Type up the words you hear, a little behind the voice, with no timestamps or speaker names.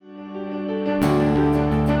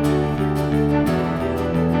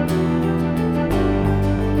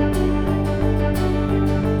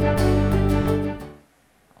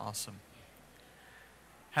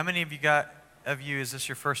How many of you, is this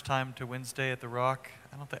your first time to Wednesday at the Rock?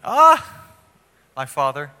 I don't think, my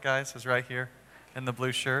father, guys, is right here in the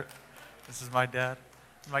blue shirt. This is my dad.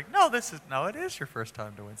 I'm like, no, it is your first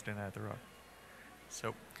time to Wednesday night at the Rock.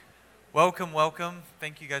 So, welcome.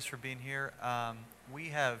 Thank you guys for being here. We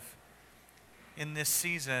have, in this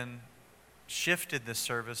season, shifted this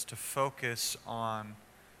service to focus on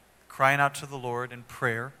crying out to the Lord in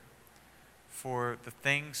prayer for the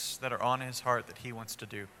things that are on His heart that He wants to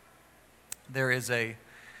do. There is a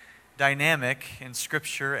dynamic in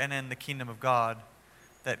Scripture and in the kingdom of God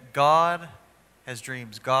that God has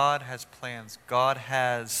dreams, God has plans, God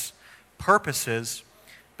has purposes,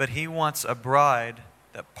 but He wants a bride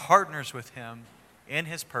that partners with Him in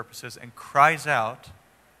His purposes and cries out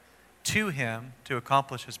to Him to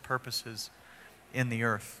accomplish His purposes in the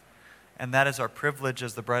earth. And that is our privilege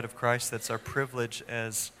as the bride of Christ. That's our privilege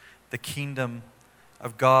as the kingdom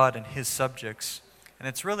of God and His subjects. And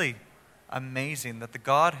it's really amazing that the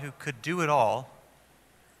God who could do it all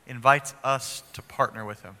invites us to partner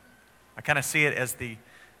with Him. I kind of see it as the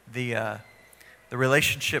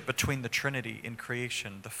relationship between the Trinity in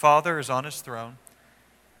creation. The Father is on His throne,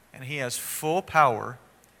 and He has full power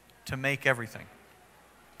to make everything.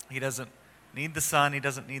 He doesn't need the Son, He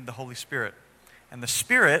doesn't need the Holy Spirit. And the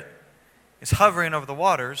Spirit is hovering over the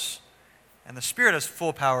waters, and the Spirit has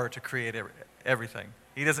full power to create everything.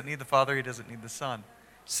 He doesn't need the Father, He doesn't need the Son.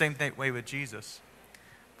 Same way with Jesus.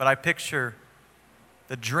 But I picture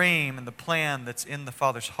the dream and the plan that's in the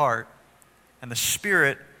Father's heart, and the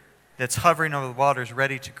Spirit that's hovering over the waters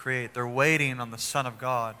ready to create. They're waiting on the Son of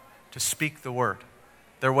God to speak the word.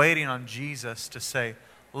 They're waiting on Jesus to say,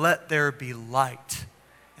 "Let there be light."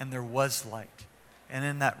 And there was light. And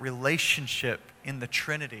in that relationship in the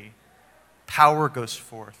Trinity, power goes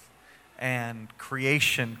forth and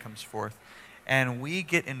creation comes forth. And we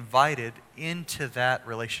get invited into that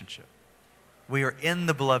relationship. We are in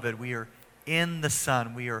the Beloved. We are in the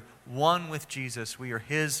Son. We are one with Jesus. We are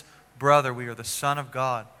His brother. We are the Son of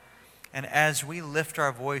God. And as we lift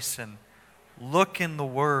our voice and look in the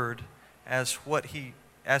Word as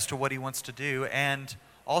to what He wants to do, and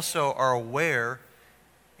also are aware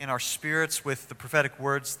in our spirits with the prophetic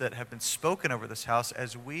words that have been spoken over this house,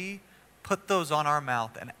 as we put those on our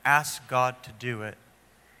mouth and ask God to do it,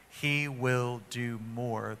 He will do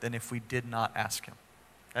more than if we did not ask Him.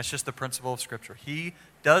 That's just the principle of Scripture. He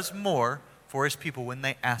does more for His people when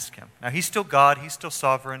they ask Him. Now, He's still God, He's still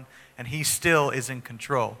sovereign, and He still is in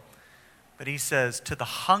control. But He says, to the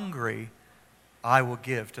hungry I will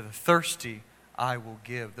give, to the thirsty I will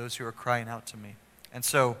give, those who are crying out to me. And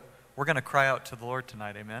so, we're going to cry out to the Lord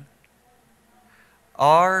tonight, amen?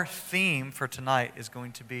 Our theme for tonight is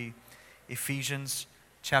going to be Ephesians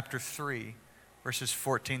chapter 3, verses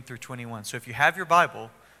 14 through 21. So if you have your Bible,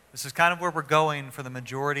 this is kind of where we're going for the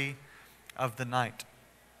majority of the night.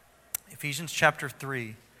 Ephesians chapter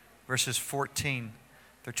 3, verses 14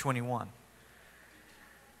 through 21.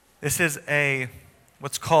 This is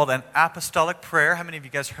what's called an apostolic prayer. How many of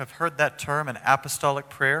you guys have heard that term, an apostolic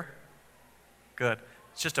prayer? Good.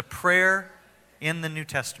 It's just a prayer in the New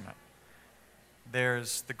Testament.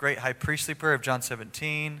 There's the great high priestly prayer of John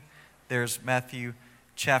 17. There's Matthew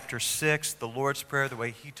chapter 6, the Lord's Prayer, the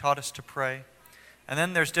way He taught us to pray. And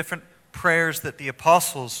then there's different prayers that the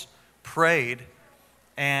apostles prayed,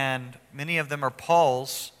 and many of them are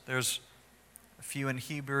Paul's. There's a few in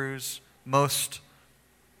Hebrews. Most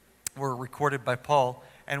were recorded by Paul.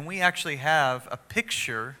 And we actually have a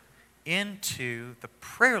picture into the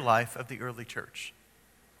prayer life of the early church.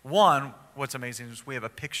 One, what's amazing is we have a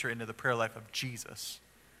picture into the prayer life of Jesus.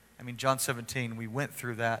 I mean, John 17, we went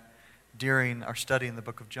through that during our study in the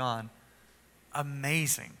book of John.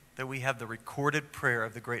 Amazing that we have the recorded prayer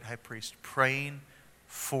of the great high priest praying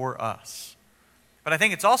for us. But I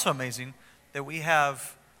think it's also amazing that we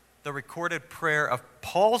have the recorded prayer of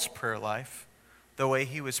Paul's prayer life, the way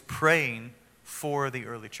he was praying for the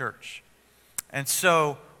early church. And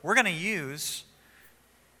so we're going to use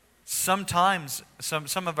sometimes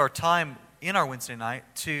some of our time in our Wednesday night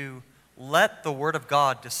to let the Word of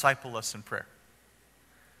God disciple us in prayer.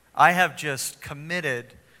 I have just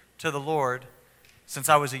committed to the Lord since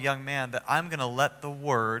I was a young man that I'm going to let the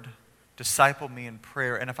Word disciple me in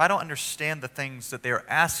prayer. And if I don't understand the things that they are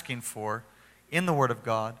asking for in the Word of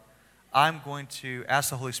God, I'm going to ask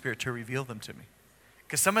the Holy Spirit to reveal them to me.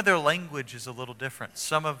 Because some of their language is a little different.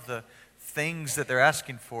 Some of the things that they're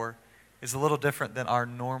asking for is a little different than our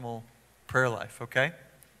normal prayer life, okay?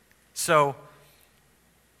 So,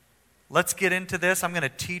 let's get into this. I'm going to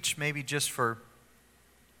teach maybe just for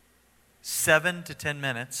 7 to 10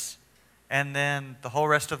 minutes, and then the whole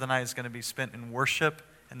rest of the night is going to be spent in worship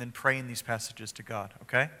and then praying these passages to God,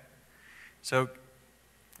 okay? So,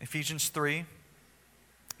 Ephesians 3,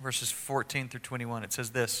 verses 14 through 21, it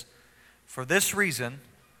says this, "For this reason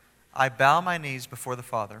I bow my knees before the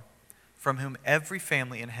Father, from whom every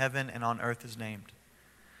family in heaven and on earth is named,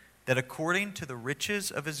 that according to the riches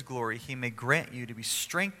of his glory he may grant you to be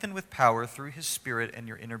strengthened with power through his Spirit in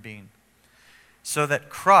your inner being, so that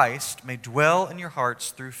Christ may dwell in your hearts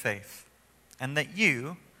through faith, and that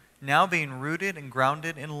you, now being rooted and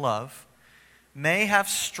grounded in love, may have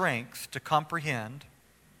strength to comprehend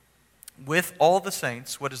with all the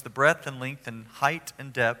saints what is the breadth and length and height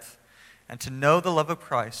and depth, and to know the love of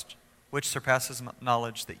Christ, which surpasses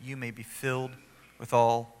knowledge, that you may be filled with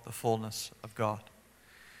all the fullness of God."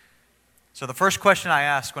 So the first question I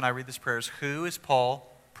ask when I read this prayer is, who is Paul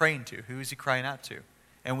praying to? Who is he crying out to?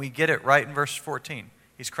 And we get it right in verse 14.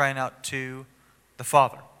 He's crying out to the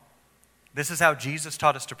Father. This is how Jesus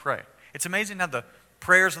taught us to pray. It's amazing how the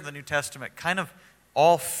prayers of the New Testament kind of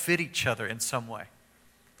all fit each other in some way.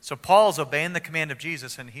 So Paul's obeying the command of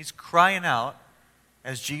Jesus, and he's crying out,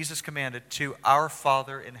 as Jesus commanded, to our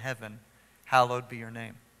Father in heaven, hallowed be your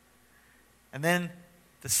name. And then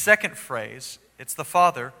the second phrase, it's the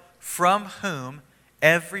Father, from whom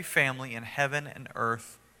every family in heaven and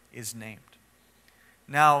earth is named.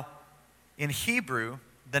 Now, in Hebrew,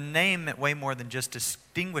 the name meant way more than just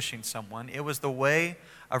distinguishing someone. It was the way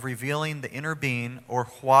of revealing the inner being or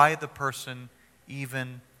why the person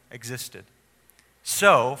even existed.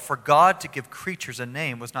 So, for God to give creatures a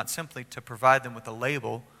name was not simply to provide them with a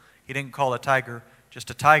label. He didn't call a tiger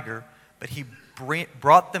just a tiger, but he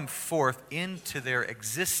brought them forth into their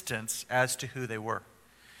existence as to who they were.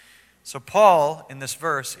 So Paul, in this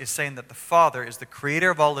verse, is saying that the Father is the creator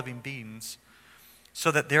of all living beings, so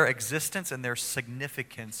that their existence and their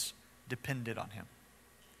significance depended on him.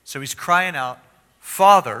 So he's crying out,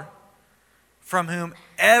 Father, from whom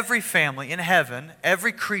every family in heaven,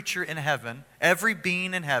 every creature in heaven, every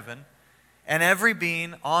being in heaven, and every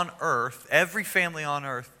being on earth, every family on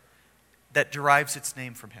earth, that derives its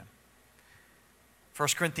name from him.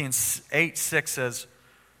 1 Corinthians 8:6 says,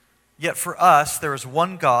 "Yet for us there is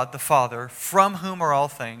one God, the Father, from whom are all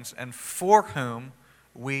things, and for whom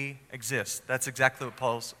we exist." That's exactly what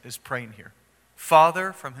Paul is praying here.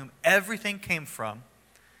 Father, from whom everything came from,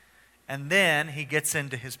 and then he gets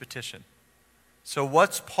into his petition. So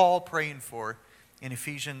what's Paul praying for in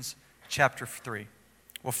Ephesians chapter 3?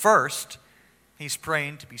 Well, first, he's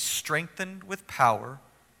praying to be strengthened with power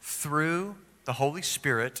through the Holy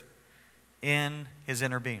Spirit in his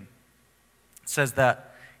inner being. It says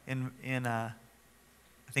that in I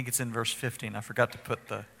think it's in verse 15. I forgot to put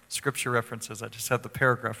the scripture references. I just have the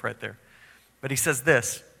paragraph right there. But he says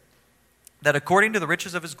this, that according to the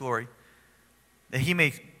riches of his glory, that he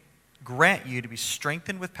may grant you to be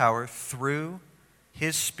strengthened with power through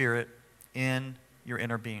his Spirit in your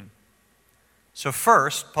inner being. So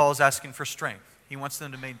first, Paul is asking for strength. He wants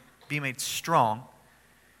them to be made strong.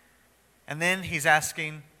 And then he's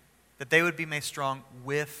asking that they would be made strong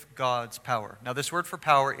with God's power. Now this word for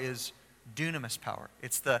power is dunamis power.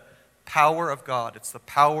 It's the power of God. It's the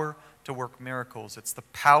power to work miracles. It's the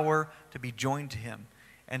power to be joined to him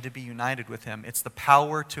and to be united with him. It's the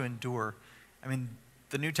power to endure. I mean,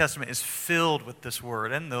 the New Testament is filled with this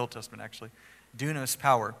word, and the Old Testament actually. Dunamis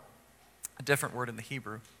power, a different word in the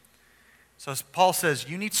Hebrew. So as Paul says,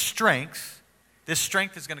 you need strength. This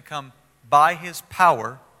strength is going to come by his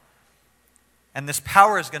power, and this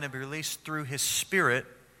power is going to be released through his Spirit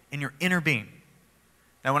in your inner being.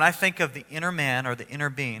 Now, when I think of the inner man or the inner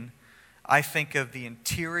being, I think of the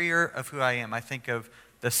interior of who I am. I think of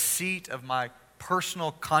the seat of my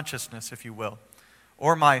personal consciousness, if you will,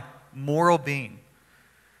 or my moral being.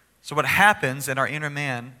 So what happens in our inner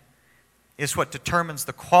man is what determines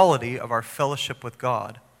the quality of our fellowship with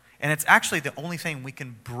God. And it's actually the only thing we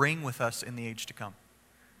can bring with us in the age to come.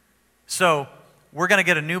 So we're going to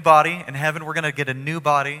get a new body in heaven. We're going to get a new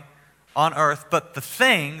body on earth. But the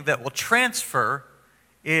thing that will transfer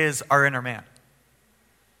is our inner man.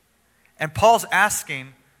 And Paul's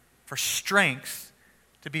asking for strength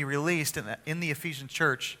to be released in the Ephesian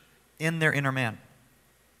church in their inner man.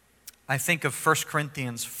 I think of 1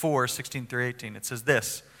 Corinthians 4:16 through 18. It says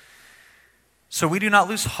this, "So we do not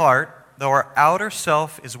lose heart, though our outer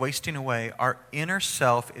self is wasting away, our inner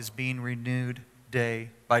self is being renewed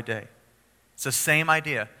day by day." It's the same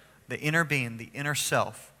idea, the inner being, the inner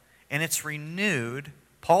self. And it's renewed,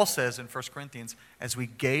 Paul says in 1 Corinthians, as we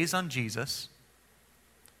gaze on Jesus.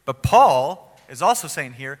 But Paul is also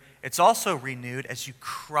saying here, it's also renewed as you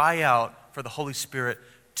cry out for the Holy Spirit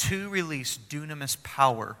to release dunamis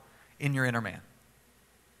power in your inner man.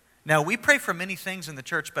 Now, we pray for many things in the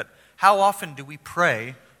church, but how often do we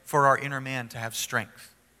pray for our inner man to have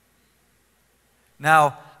strength?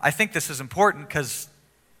 Now, I think this is important because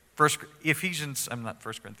Ephesians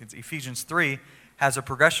 3 has a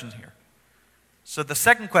progression here. So the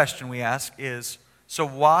second question we ask is, so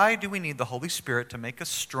why do we need the Holy Spirit to make us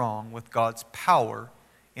strong with God's power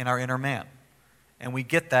in our inner man? And we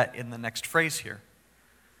get that in the next phrase here.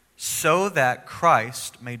 So that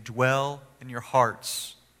Christ may dwell in your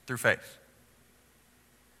hearts through faith.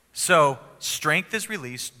 So strength is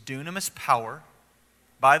released, dunamis power,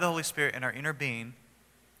 by the Holy Spirit in our inner being.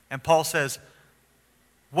 And Paul says,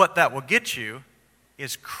 what that will get you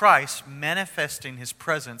is Christ manifesting his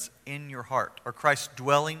presence in your heart, or Christ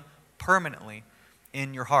dwelling permanently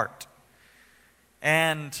in your heart.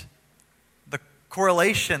 And the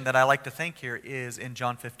correlation that I like to think here is in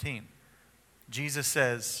John 15. Jesus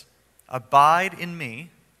says, abide in me,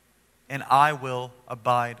 and I will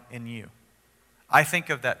abide in you. I think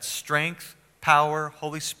of that strength, power,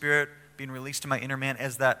 Holy Spirit being released in my inner man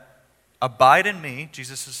as that abide in me.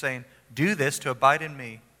 Jesus is saying, do this to abide in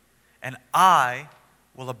me, and I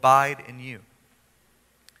will abide in you.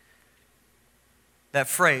 That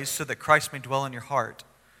phrase, so that Christ may dwell in your heart,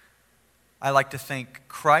 I like to think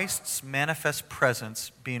Christ's manifest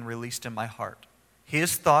presence being released in my heart.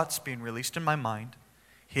 His thoughts being released in my mind.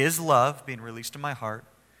 His love being released in my heart.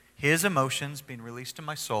 His emotions being released in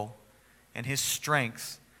my soul. And his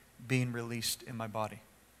strength being released in my body.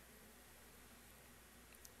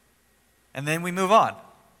 And then we move on.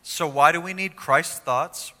 So why do we need Christ's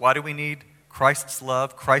thoughts? Why do we need Christ's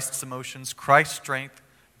love, Christ's emotions, Christ's strength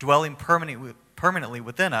dwelling permanently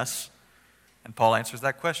within us? And Paul answers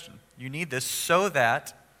that question. You need this so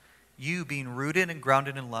that you, being rooted and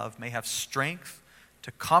grounded in love, may have strength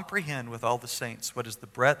to comprehend with all the saints what is the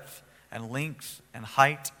breadth and length and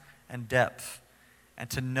height and depth, and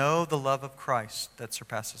to know the love of Christ that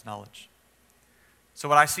surpasses knowledge. So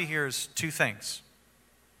what I see here is two things.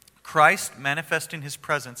 Christ manifesting his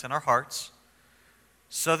presence in our hearts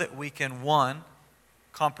so that we can, one,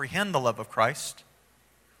 comprehend the love of Christ,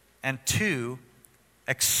 and two,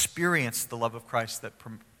 experience the love of Christ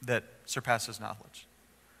that surpasses knowledge.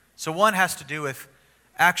 So one has to do with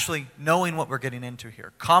actually knowing what we're getting into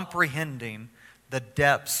here, comprehending the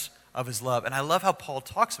depths of his love. And I love how Paul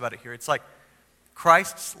talks about it here. It's like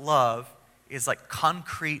Christ's love is like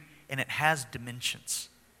concrete and it has dimensions.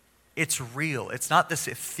 It's real. It's not this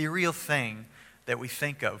ethereal thing that we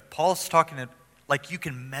think of. Paul's talking like you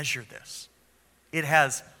can measure this. It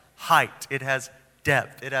has height. It has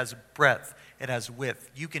depth. It has breadth. It has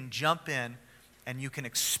width. You can jump in and you can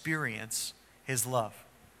experience his love.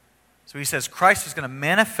 So he says Christ is going to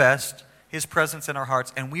manifest his presence in our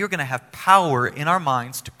hearts, and we are going to have power in our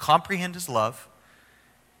minds to comprehend his love.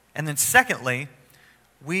 And then secondly,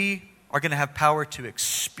 we are going to have power to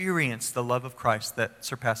experience the love of Christ that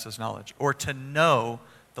surpasses knowledge, or to know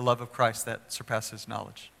the love of Christ that surpasses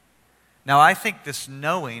knowledge. Now, I think this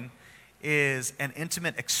knowing is an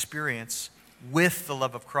intimate experience with the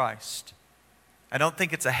love of Christ. I don't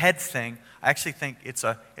think it's a head thing. I actually think it's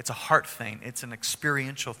a heart thing. It's an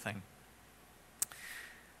experiential thing.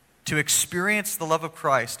 To experience the love of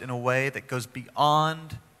Christ in a way that goes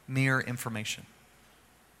beyond mere information.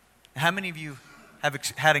 How many of you have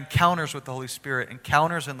had encounters with the Holy Spirit,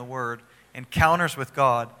 encounters in the Word, encounters with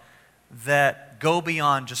God that go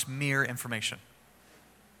beyond just mere information?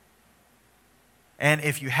 And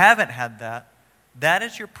if you haven't had that, that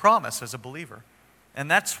is your promise as a believer. And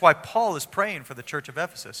that's why Paul is praying for the church of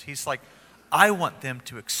Ephesus. He's like, I want them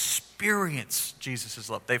to experience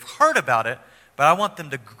Jesus' love. They've heard about it, but I want them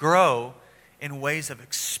to grow in ways of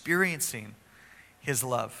experiencing his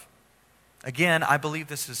love. Again, I believe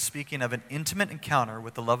this is speaking of an intimate encounter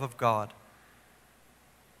with the love of God.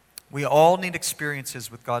 We all need experiences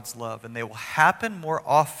with God's love, and they will happen more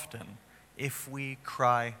often if we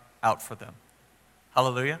cry out for them.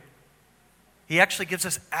 Hallelujah. He actually gives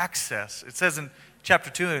us access. It says in chapter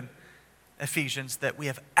 2 in Ephesians that we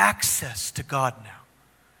have access to God now.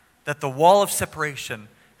 That the wall of separation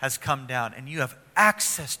has come down and you have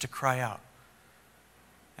access to cry out.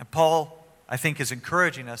 And Paul, I think, is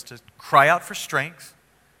encouraging us to cry out for strength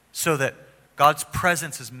so that God's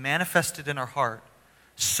presence is manifested in our heart,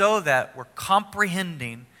 so that we're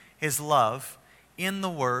comprehending his love in the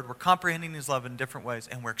Word. We're comprehending his love in different ways,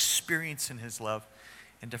 and we're experiencing his love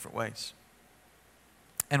in different ways.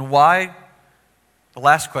 And why, the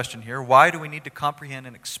last question here, why do we need to comprehend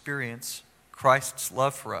and experience Christ's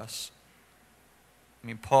love for us? I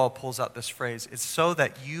mean, Paul pulls out this phrase, it's so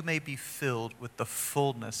that you may be filled with the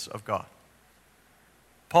fullness of God.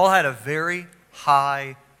 Paul had a very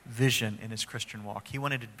high vision in his Christian walk. He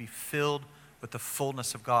wanted to be filled with the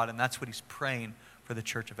fullness of God, and that's what he's praying for the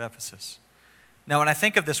church of Ephesus. Now, when I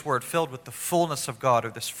think of this word, filled with the fullness of God, or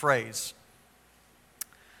this phrase,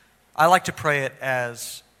 I like to pray it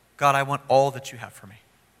as, God, I want all that you have for me.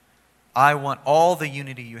 I want all the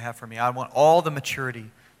unity you have for me. I want all the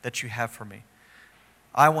maturity that you have for me.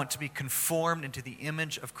 I want to be conformed into the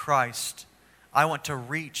image of Christ. I want to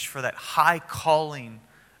reach for that high calling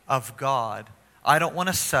of God. I don't want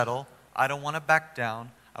to settle. I don't want to back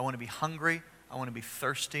down. I want to be hungry. I want to be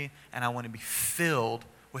thirsty. And I want to be filled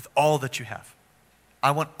with all that you have.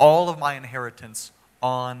 I want all of my inheritance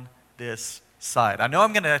on this side. I know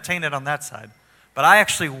I'm going to attain it on that side, but I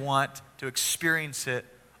actually want to experience it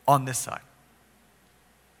on this side.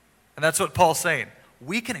 And that's what Paul's saying.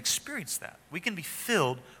 We can experience that. We can be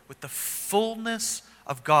filled with the fullness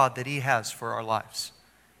of God that he has for our lives.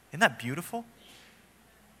 Isn't that beautiful?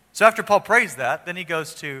 So after Paul prays that, then he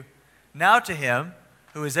goes to, now to him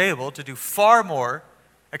who is able to do far more,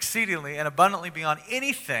 exceedingly and abundantly beyond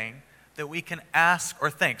anything that we can ask or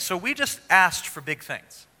think. So we just asked for big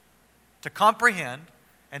things. To comprehend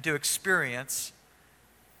and to experience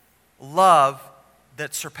love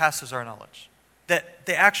that surpasses our knowledge. That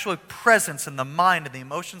the actual presence and the mind and the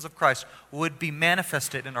emotions of Christ would be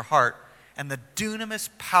manifested in our heart, and the dunamis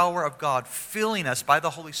power of God filling us by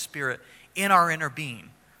the Holy Spirit in our inner being.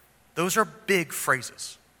 Those are big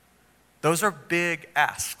phrases. Those are big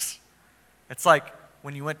asks. It's like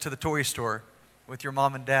when you went to the toy store with your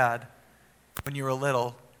mom and dad when you were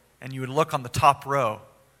little, and you would look on the top row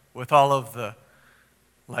with all of the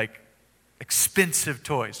expensive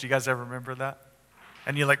toys. Do you guys ever remember that?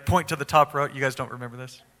 And you point to the top row. You guys don't remember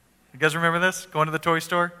this? You guys remember this? Going to the toy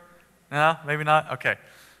store? No? Maybe not? Okay.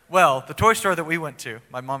 Well, the toy store that we went to,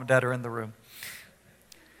 my mom and dad are in the room,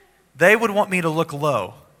 they would want me to look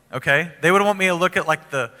low, okay? They would want me to look at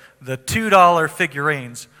the $2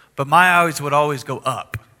 figurines, but my eyes would always go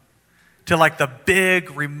up to the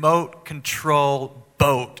big remote control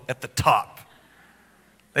boat at the top.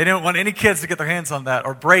 They didn't want any kids to get their hands on that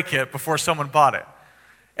or break it before someone bought it.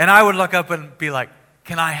 And I would look up and be like,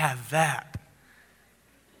 can I have that?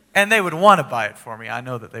 And they would want to buy it for me. I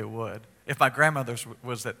know that they would. If my grandmothers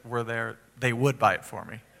were there, they would buy it for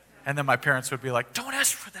me. And then my parents would be like, don't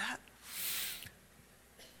ask for that.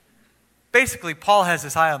 Basically, Paul has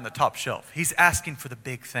his eye on the top shelf. He's asking for the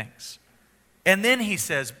big things. And then he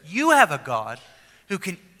says, you have a God who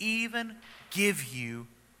can even give you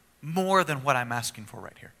more than what I'm asking for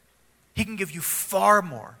right here. He can give you far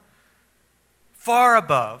more, far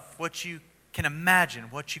above what you can imagine,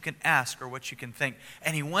 what you can ask, or what you can think.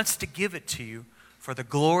 And he wants to give it to you for the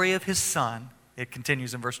glory of his Son, it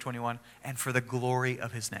continues in verse 21, and for the glory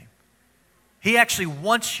of his name. He actually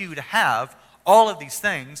wants you to have all of these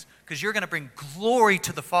things because you're going to bring glory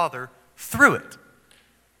to the Father through it.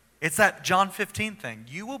 It's that John 15 thing.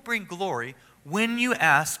 You will bring glory when you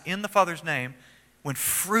ask in the Father's name, when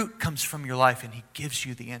fruit comes from your life and he gives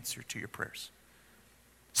you the answer to your prayers.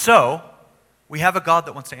 So, we have a God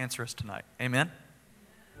that wants to answer us tonight. Amen?